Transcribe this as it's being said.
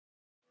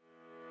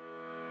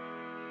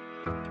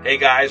Hey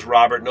guys,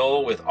 Robert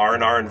Knoll with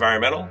R&R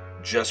Environmental.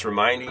 Just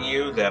reminding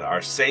you that our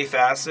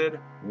SafeAcid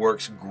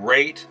works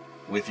great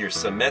with your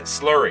cement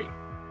slurry.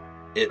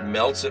 It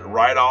melts it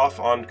right off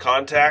on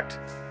contact,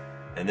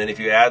 and then if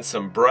you add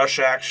some brush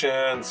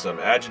action, some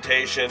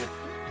agitation,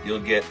 you'll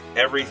get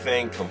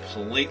everything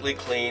completely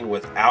clean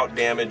without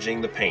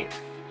damaging the paint.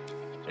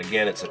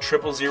 Again, it's a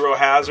 000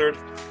 hazard,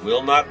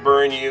 will not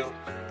burn you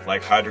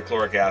like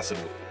hydrochloric acid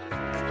will.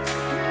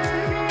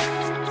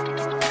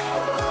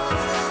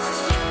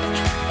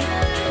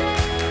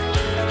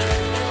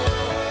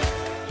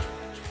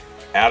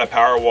 Add a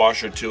power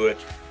washer to it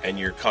and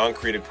your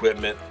concrete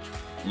equipment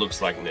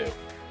looks like new.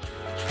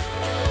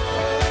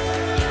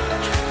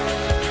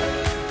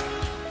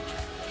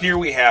 Here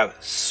we have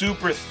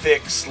super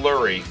thick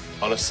slurry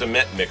on a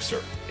cement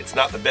mixer. It's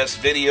not the best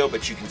video,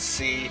 but you can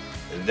see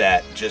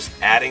that just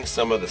adding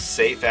some of the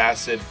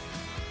SafeAcid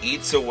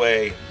eats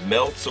away,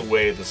 melts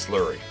away the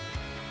slurry.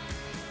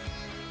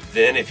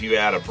 Then if you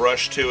add a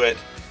brush to it,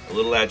 a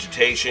little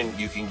agitation,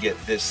 you can get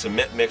this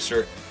cement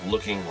mixer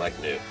looking like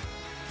new.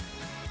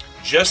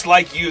 Just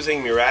like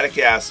using muriatic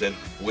acid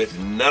with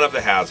none of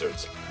the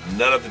hazards,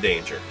 none of the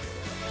danger.